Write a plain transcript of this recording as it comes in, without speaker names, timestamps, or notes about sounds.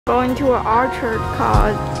Going to an orchard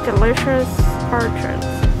called Delicious Orchards.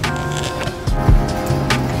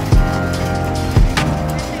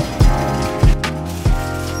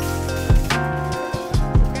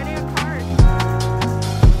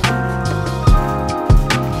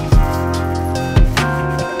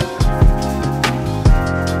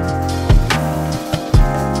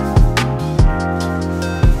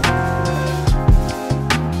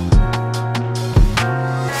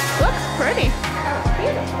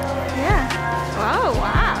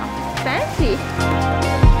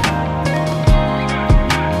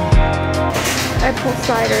 Apple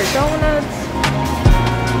cider donuts.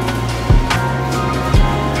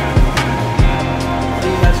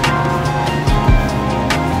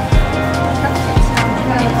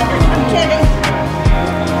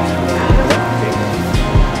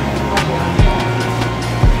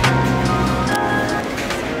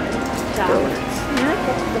 Donuts. Yeah.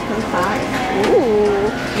 Ooh.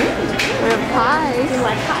 We have pies. You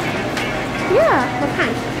like pie? Yeah. What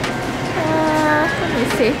kind? Let me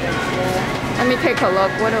see. Let me take a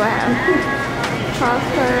look. What do I have?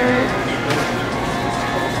 Chocolate,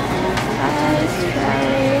 ice,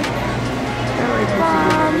 berry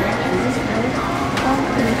bomb,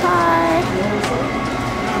 pumpkin pie,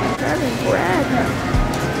 bread.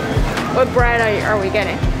 What bread are we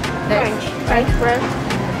getting? French bread. I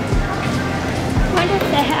wonder if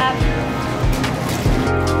they have.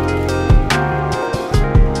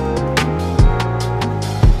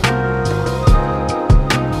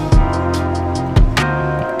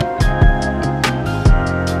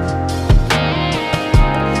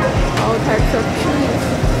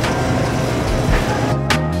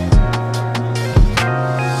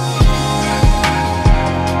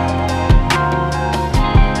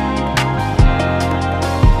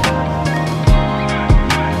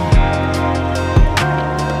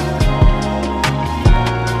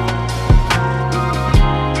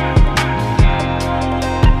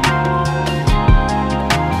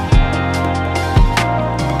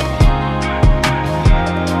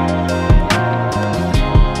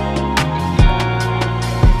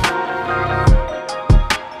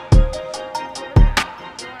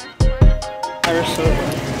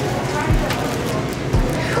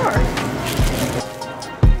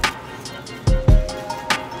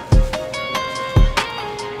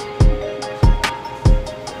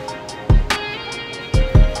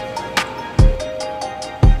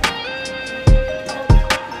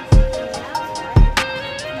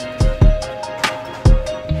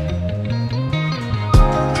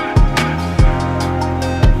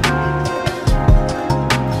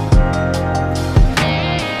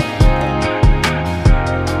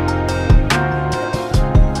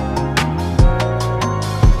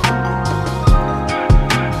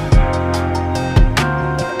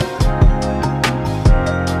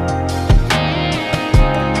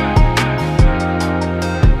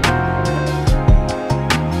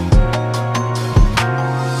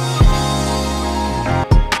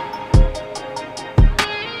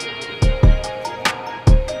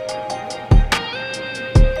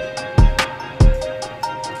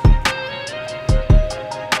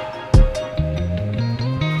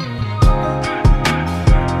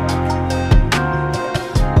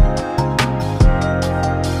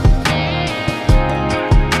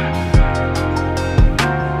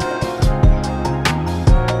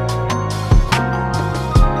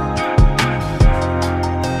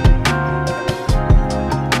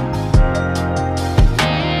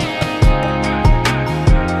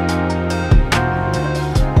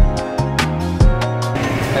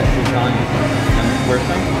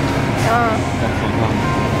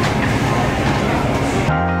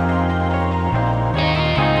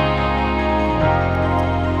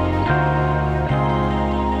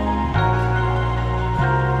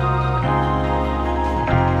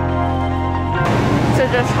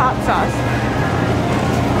 Just hot sauce.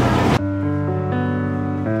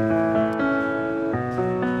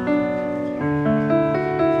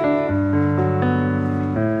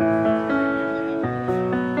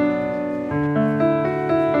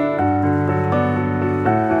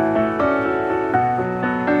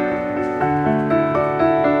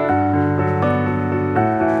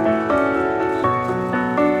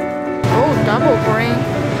 Oh, double green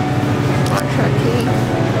matcha tea.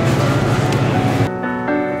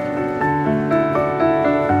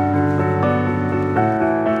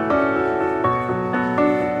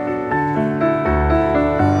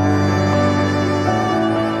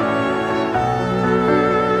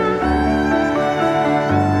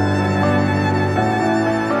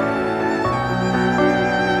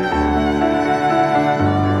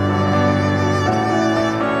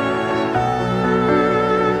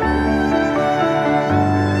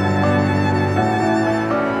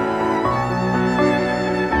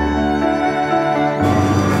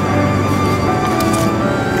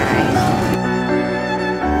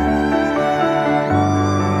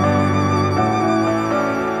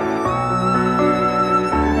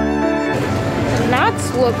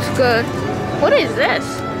 looks good. What is this?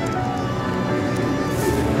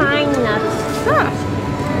 Pine nuts. Huh.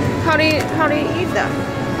 How do you eat them?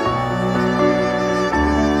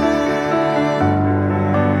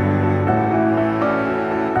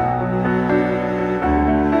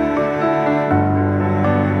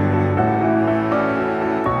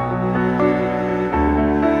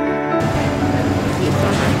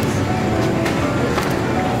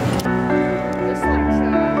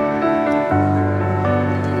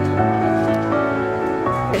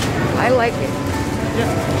 I like it.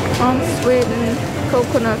 Yeah. Unsweetened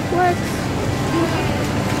coconut flakes.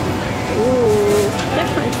 Ooh,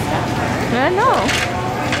 Different stuff. I know.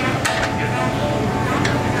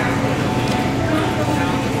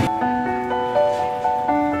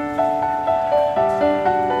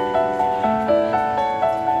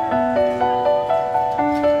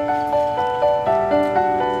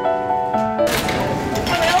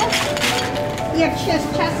 You have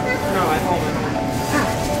chestnut? No, I hold it.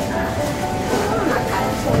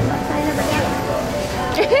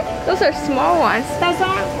 Those are small ones. Those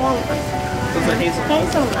aren't walnuts. Those are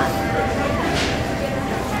hazelnuts. Hazelnut.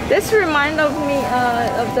 This reminds of me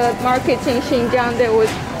of the markets in Xinjiang.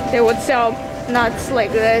 They would sell nuts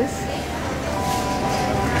like this.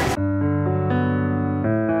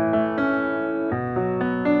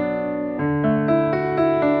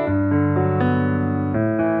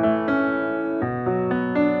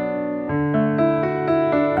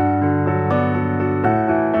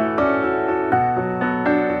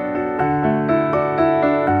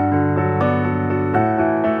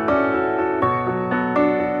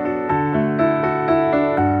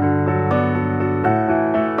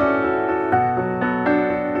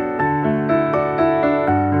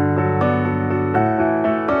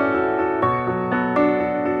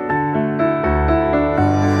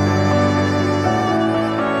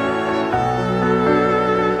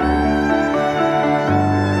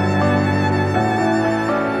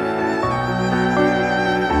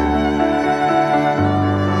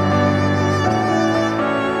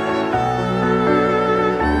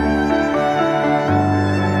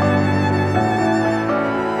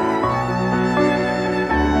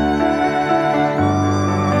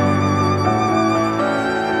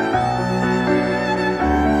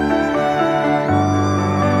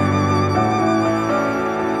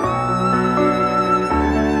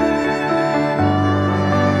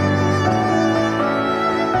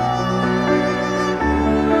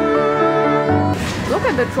 Look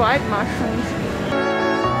at the dried mushrooms.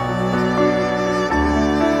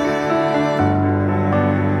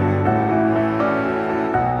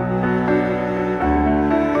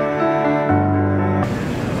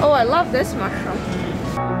 Oh, I love this mushroom.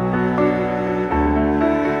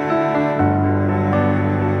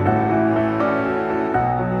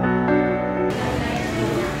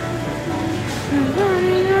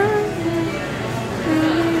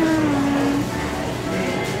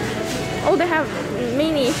 Oh, they have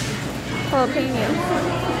mini jalapenos.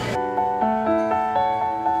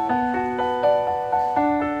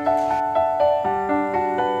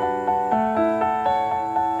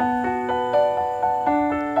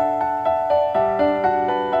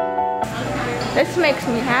 This makes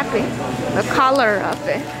me happy. The color of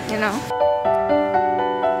it, you know.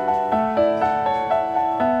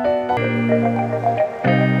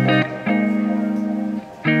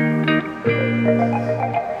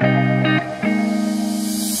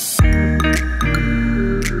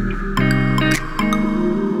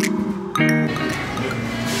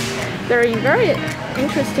 They're in very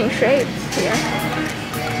interesting shapes here.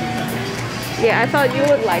 Yeah, I thought you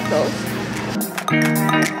would like those.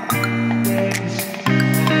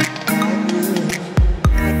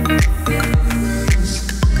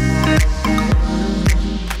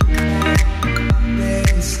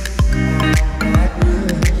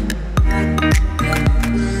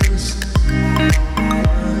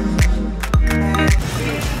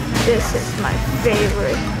 This is my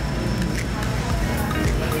favorite.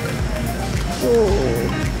 Ooh,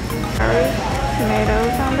 curry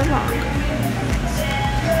tomatoes on the vine.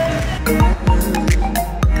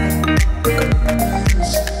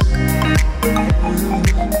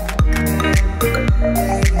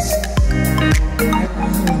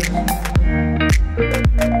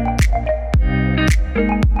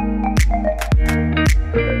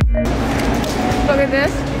 Look at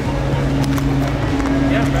this.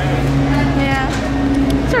 Yeah.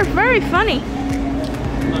 These are very funny.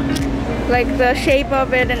 Like the shape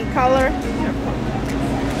of it and color.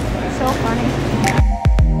 So funny.